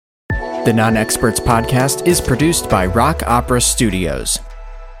The Non-Experts podcast is produced by Rock Opera Studios.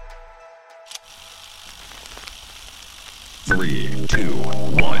 3, 2,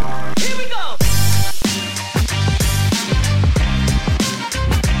 1. Here we go!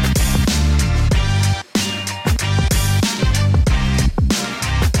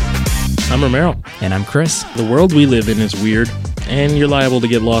 I'm Romero. And I'm Chris. The world we live in is weird, and you're liable to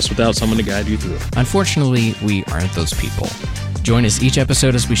get lost without someone to guide you through it. Unfortunately, we aren't those people. Join us each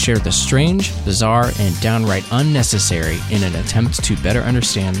episode as we share the strange, bizarre, and downright unnecessary in an attempt to better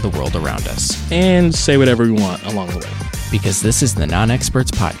understand the world around us. And say whatever we want along the way. Because this is the Non-Experts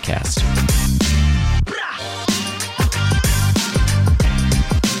podcast.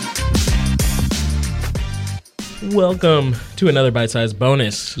 Welcome to another bite-sized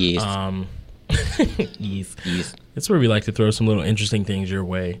bonus. Yes. Yes. It's where we like to throw some little interesting things your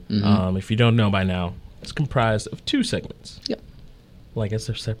way. If you don't know by now, it's comprised of 2 segments. Yep. Well, I guess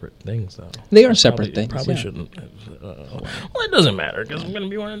they're separate things, though. They are separate things. Probably yeah. shouldn't. Well, it doesn't matter because I'm going to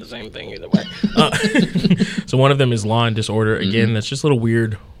be wearing the same thing either way. So one of them is law and disorder. Again, that's just little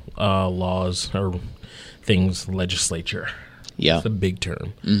weird laws or things, legislature. Yeah. It's a big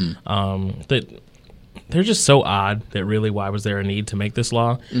term. That they're just so odd that really why was there a need to make this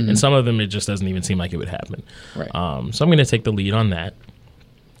law? And some of them, it just doesn't even seem like it would happen. Right. So I'm going to take the lead on that.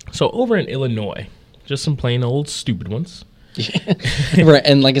 So over in Illinois, just some plain old stupid ones. Right,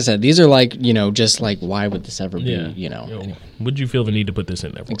 and like I said, these are like, just like, why would this ever be, anyway. Would you feel the need to put this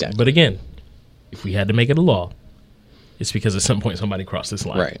in there for? Exactly. But again, if we had to make it a law, it's because at some point somebody crossed this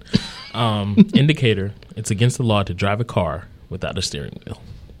line. Right. Indicator, it's against the law to drive a car without a steering wheel.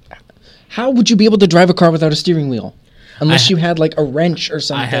 How would you be able to drive a car without a steering wheel? Unless you had like a wrench or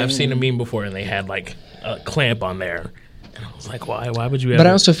something. I have seen a meme before, and they had like a clamp on there. And I was like, why? Why would you ever? But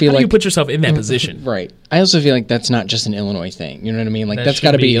I also feel how do like you put yourself in that position. Right. I also feel like that's not just an Illinois thing. You know what I mean? Like, that's should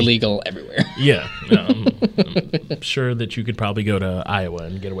got to be be illegal everywhere. Yeah. I'm sure that you could probably go to Iowa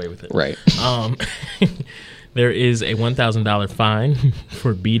and get away with it. Right. There is a $1,000 fine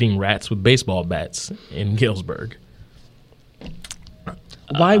for beating rats with baseball bats in Galesburg.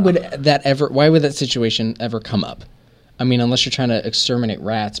 Why would that situation ever come up? I mean, unless you're trying to exterminate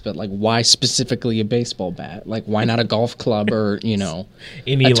rats, but like, why specifically a baseball bat? Like, why not a golf club or, Any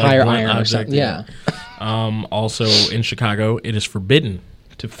a tire blunt iron or object, something? Yeah. Also, in Chicago, it is forbidden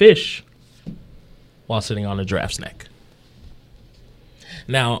to fish while sitting on a giraffe's neck.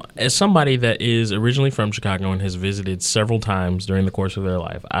 Now, as somebody that is originally from Chicago and has visited several times during the course of their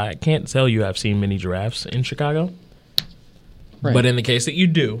life, I can't tell you I've seen many giraffes in Chicago. Right. But in the case that you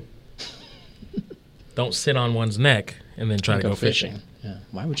do, don't sit on one's neck and then try to go fishing. Yeah.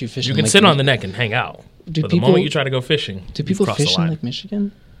 Why would you fish? You in can Lake sit on Michigan? the neck and hang out. Do But the people- moment you try to go fishing, Do people you've crossed fish the in line. Lake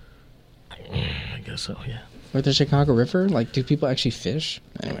Michigan? I guess so, yeah. Or the Chicago River? Like, do people actually fish?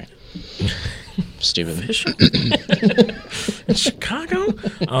 Anyway. Stupid. Fishing? In Chicago?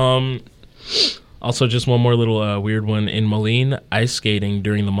 Also, just one more little weird one. In Moline, ice skating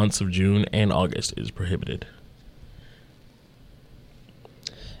during the months of June and August is prohibited.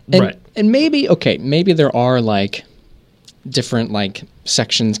 And maybe there are like different like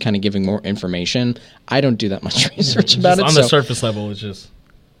sections kind of giving more information. I don't do that much research about it. On the so surface level, it's just...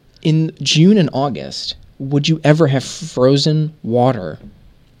 in June and August, would you ever have frozen water?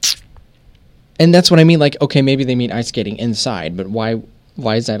 And that's what I mean. Like, okay, maybe they mean ice skating inside, but why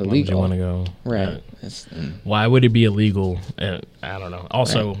is that Why would you illegal? want to go? Right. Why would it be illegal? I don't know.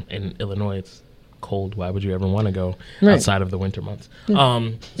 Also, in Illinois, it's cold. Why would you ever want to go outside of the winter months?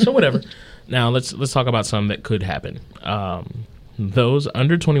 So whatever. Now let's talk about some that could happen. Those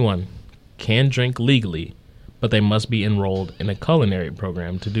under 21 can drink legally, but they must be enrolled in a culinary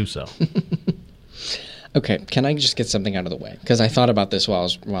program to do so. Okay, can I just get something out of the way? Because I thought about this while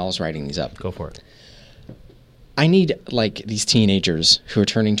I was writing these up. Go for it. I need like these teenagers who are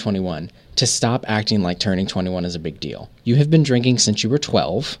turning 21 to stop acting like turning 21 is a big deal. You have been drinking since you were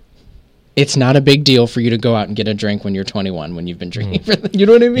 12. It's not a big deal for you to go out and get a drink when you're 21 when you've been drinking for you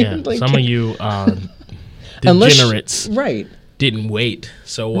know what I mean? Yeah, Like, some of you unless- degenerates right. didn't wait,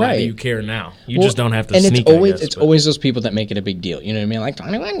 so why Right. do you care now? You Well, just don't have to and sneak. it's always those people that make it a big deal. You know what I mean? Like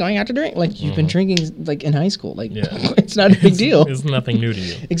 21 going out to drink. Like you've been drinking like in high school. Like Yeah. it's not a big deal. It's nothing new to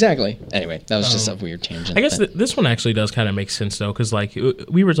you. Exactly. Anyway, that was just a weird tangent. I guess but- this one actually does kind of make sense though, because like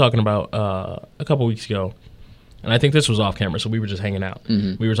we were talking about a couple weeks ago, and I think this was off camera, so we were just hanging out.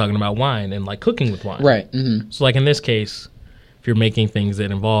 We were talking about wine and like cooking with wine. right. Mm-hmm. So like in this case, if you're making things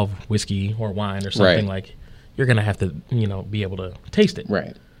that involve whiskey or wine or something, Right. like you're gonna have to be able to taste it.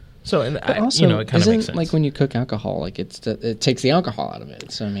 Right. So and But also, it kind of makes sense. like when you cook alcohol, like it takes the alcohol out of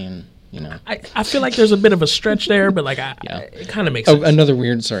it. So I mean, I feel like there's a bit of a stretch there, but like it kind of makes sense. Another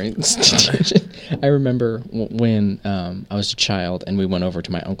weird, sorry. I remember when I was a child and we went over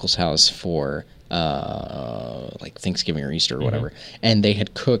to my uncle's house for like Thanksgiving or Easter or whatever, and they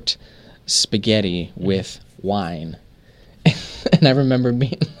had cooked spaghetti with wine. And I remember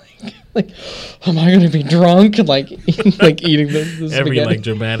being like, am I going to be drunk? Like eating the spaghetti? Every like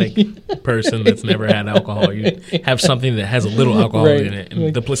dramatic person that's never had alcohol, you have something that has a little alcohol in it,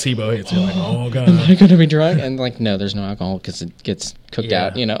 and the placebo hits. You're like, oh god, am I going to be drunk? And like, no, there's no alcohol because it gets cooked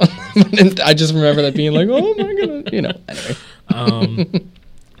out. And I just remember that being like, oh my god, Anyway,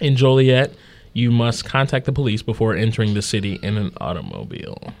 in Joliet, you must contact the police before entering the city in an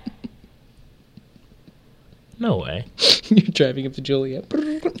automobile. No way. You're driving up to Joliet.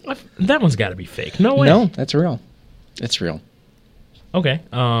 That one's got to be fake. No way. No, that's real. It's real. Okay.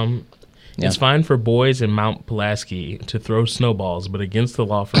 It's fine for boys in Mount Pulaski to throw snowballs, but against the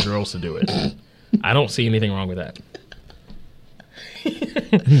law for girls to do it. I don't see anything wrong with that.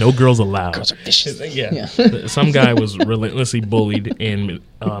 No girls allowed. Girls are vicious. Yeah. Some guy was relentlessly bullied in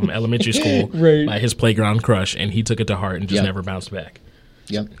elementary school by his playground crush, and he took it to heart and just never bounced back.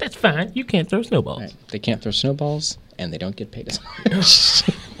 Yep. That's fine. You can't throw snowballs. Right. They can't throw snowballs, and they don't get paid as much.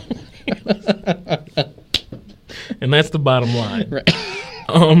 And that's the bottom line. Right.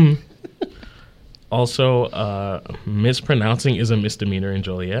 Also, mispronouncing is a misdemeanor in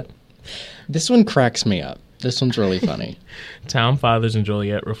Joliet. This one cracks me up. This one's really funny. Town fathers in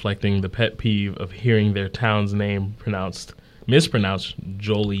Joliet reflecting the pet peeve of hearing their town's name mispronounced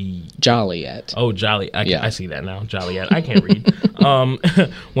Joliet. Oh, Jolly. I see that now. Joliet. I can't read.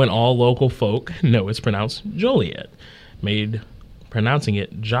 When all local folk know it's pronounced Joliet, made pronouncing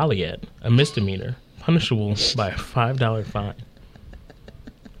it Joliet a misdemeanor, punishable by a $5 fine.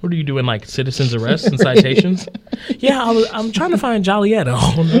 What are you doing, like citizens' arrests and citations? Yeah, I'm trying to find Joliet.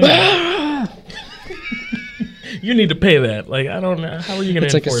 Oh, no. You need to pay that. Like, I don't know. How are you going to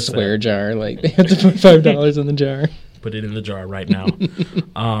enforce that? It's like a swear jar. Like, they have to put $5 in the jar. Put it in the jar right now.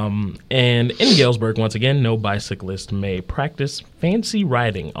 And in Galesburg, once again, no bicyclist may practice fancy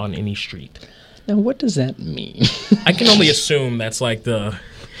riding on any street. Now, what does that mean? I can only assume that's like the...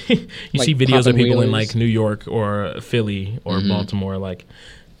 you like see videos of people wheelies in like New York or Philly or Baltimore, like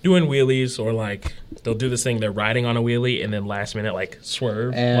doing wheelies, or like they'll do this thing, they're riding on a wheelie and then last minute like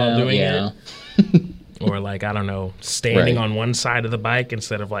swerve while doing it. Or like, I don't know, standing on one side of the bike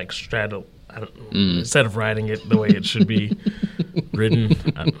instead of like straddle... instead of riding it the way it should be ridden.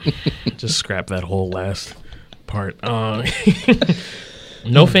 Just scrap that whole last part. No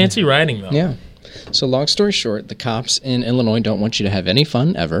fancy riding, though. Yeah. So long story short, the cops in Illinois don't want you to have any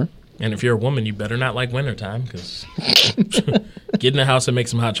fun ever. And if you're a woman, you better not like wintertime, because get in the house and make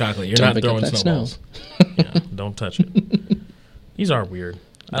some hot chocolate. You're not throwing snowballs. Yeah, don't touch it. These are weird.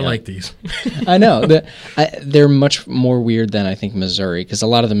 I like these. I know. They're much more weird than I think Missouri, because a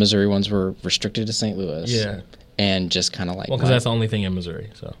lot of the Missouri ones were restricted to St. Louis. Yeah. And just kind of like... Well, because that's the only thing in Missouri,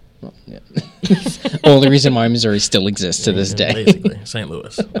 so... Well, yeah. Well, the reason why Missouri still exists to this day. Basically, St.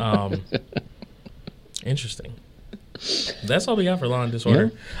 Louis. Interesting. That's all we got for law and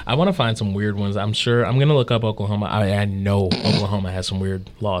disorder. Yeah. I want to find some weird ones. I'm sure... I'm going to look up Oklahoma. I know Oklahoma has some weird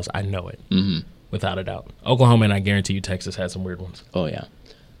laws. I know it. Mm-hmm. Without a doubt. Oklahoma, and I guarantee you Texas has some weird ones. Oh, yeah.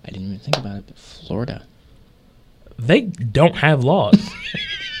 I didn't even think about it, but Florida. They don't have laws.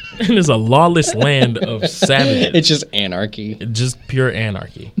 It is a lawless land of savages. It's just anarchy. Just pure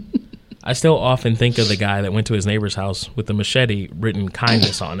anarchy. I still often think of the guy that went to his neighbor's house with a machete written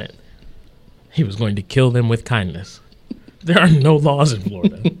kindness on it. He was going to kill them with kindness. There are no laws in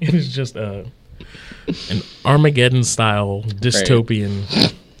Florida. It is just an Armageddon-style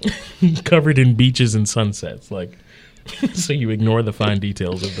dystopian covered in beaches and sunsets. Like... So you ignore the fine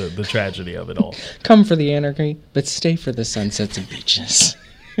details of the tragedy of it all. Come for the anarchy, but stay for the sunsets and beaches.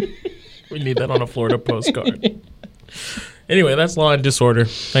 We need that on a Florida postcard. Anyway, that's Law and Disorder.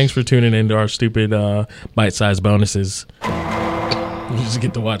 Thanks for tuning in to our stupid bite-sized bonuses. You just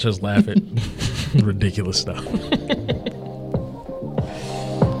get to watch us laugh at ridiculous stuff.